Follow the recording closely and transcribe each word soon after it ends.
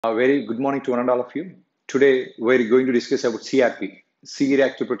A very good morning to one and all of you. Today, we're going to discuss about CRP,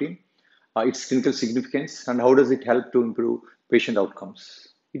 C-reactive protein, its clinical significance, and how does it help to improve patient outcomes.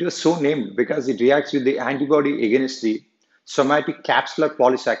 It was so named because it reacts with the antibody against the somatic capsular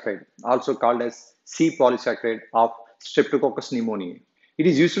polysaccharide, also called as C polysaccharide of Streptococcus pneumoniae. It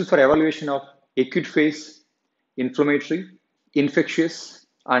is useful for evaluation of acute phase inflammatory, infectious,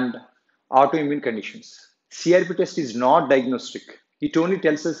 and autoimmune conditions. CRP test is not diagnostic. It only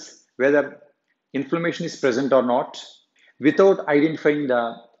tells us whether inflammation is present or not without identifying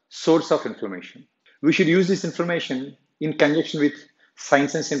the source of inflammation. We should use this information in conjunction with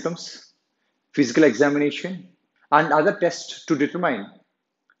signs and symptoms, physical examination, and other tests to determine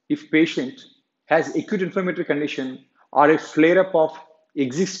if patient has acute inflammatory condition or a flare-up of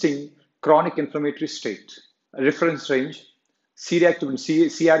existing chronic inflammatory state. Reference range, C-reactive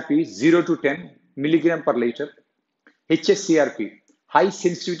CRP 0 to 10 milligram per liter, HSCRP, high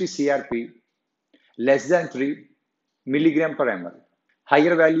sensitivity CRP, less than 3 milligram per ml.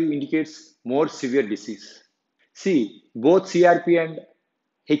 Higher value indicates more severe disease. See, both CRP and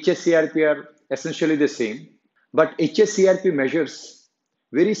HSCRP are essentially the same, but HSCRP measures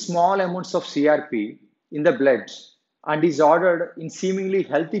very small amounts of CRP in the blood and is ordered in seemingly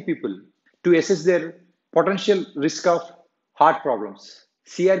healthy people to assess their potential risk of heart problems.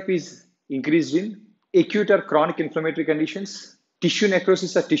 CRP is increased in acute or chronic inflammatory conditions, tissue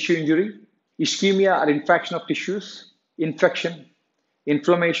necrosis or tissue injury, ischemia or infection of tissues, infection,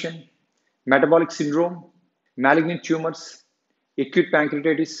 inflammation, metabolic syndrome, malignant tumors, acute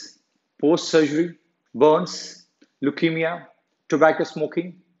pancreatitis, post-surgery, burns, leukemia, tobacco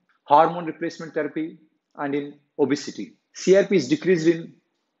smoking, hormone replacement therapy, and in obesity. CRP is decreased in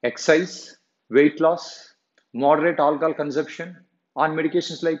exercise, weight loss, moderate alcohol consumption, on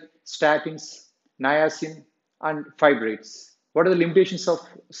medications like statins, niacin, and fibrates. What are the limitations of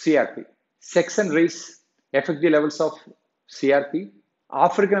CRP? Sex and race affect the levels of CRP.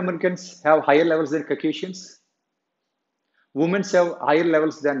 African Americans have higher levels than Caucasians. Women have higher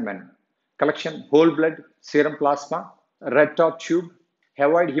levels than men. Collection: whole blood, serum plasma, red top tube.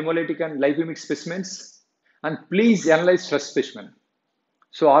 Avoid hemolytic and lipemic specimens. And please analyze fresh specimen.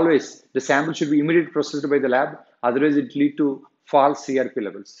 So always the sample should be immediately processed by the lab, otherwise it lead to false CRP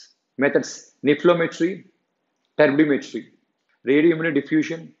levels. Methods: nephelometry, turbidimetry,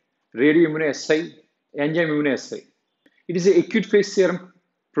 radioimmunodiffusion, radioimmunoassay, enzyme immunoassay. It is an acute phase serum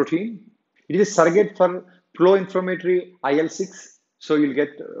protein. It is a surrogate for pro-inflammatory IL-6. So you'll get,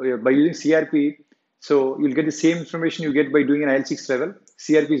 by using CRP, so you'll get the same information you get by doing an IL-6 level.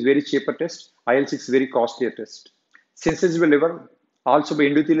 CRP is very cheaper test. IL-6 is very costlier test. Sensitizable liver, also by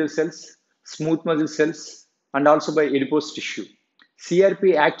endothelial cells, smooth muscle cells, and also by adipose tissue.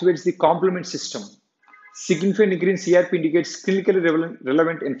 CRP activates the complement system. Significant increase in CRP indicates clinically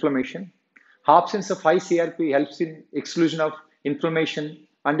relevant inflammation. Absence of high CRP helps in exclusion of inflammation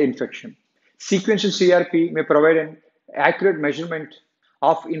and infection. Sequential CRP may provide an accurate measurement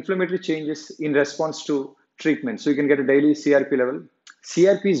of inflammatory changes in response to treatment. So you can get a daily CRP level.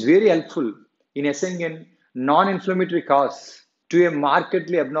 CRP is very helpful in assessing a non-inflammatory cause to a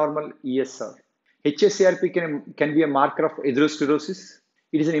markedly abnormal ESR. HSCRP can be a marker of atherosclerosis.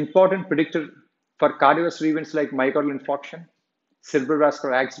 It is an important predictor for cardiovascular events like myocardial infarction,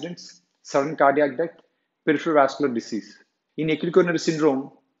 cerebrovascular accidents, sudden cardiac death, peripheral vascular disease. In acute coronary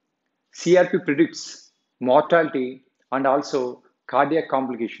syndrome, CRP predicts mortality and also cardiac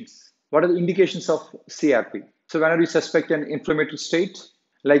complications. What are the indications of CRP? So whenever you suspect an inflammatory state,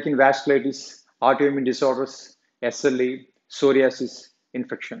 like in vasculitis, autoimmune disorders, SLE, psoriasis,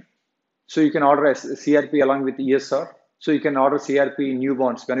 infection. So you can order a CRP along with ESR. So you can order CRP in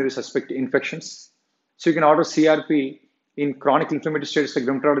newborns whenever you suspect infections. So you can order CRP in chronic inflammatory states like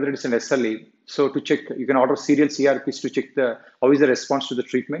rheumatoid arthritis and SLE. So to check, you can order serial CRPs to check how is the response to the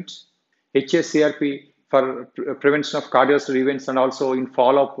treatment. HSCRP for prevention of cardiovascular events and also in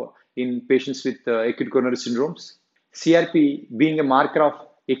follow-up in patients with acute coronary syndromes. CRP, being a marker of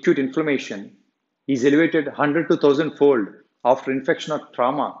acute inflammation, is elevated 100 to 1,000 fold after infection or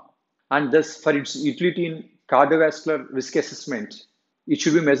trauma, and thus for its utility in cardiovascular risk assessment, it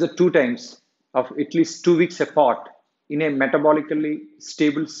should be measured 2 times of at least 2 weeks apart in a metabolically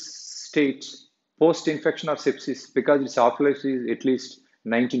stable state post-infection or sepsis, because its half-life is at least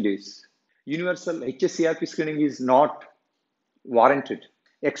 19 days. Universal HSCRP screening is not warranted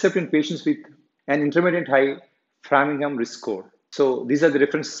except in patients with an intermediate high Framingham risk score. So these are the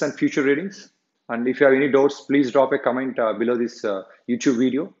references and future readings. And if you have any doubts, please drop a comment below this YouTube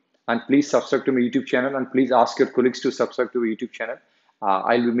video. And please subscribe to my YouTube channel. And please ask your colleagues to subscribe to my YouTube channel.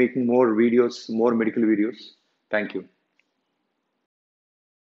 I'll be making more videos, more medical videos. Thank you.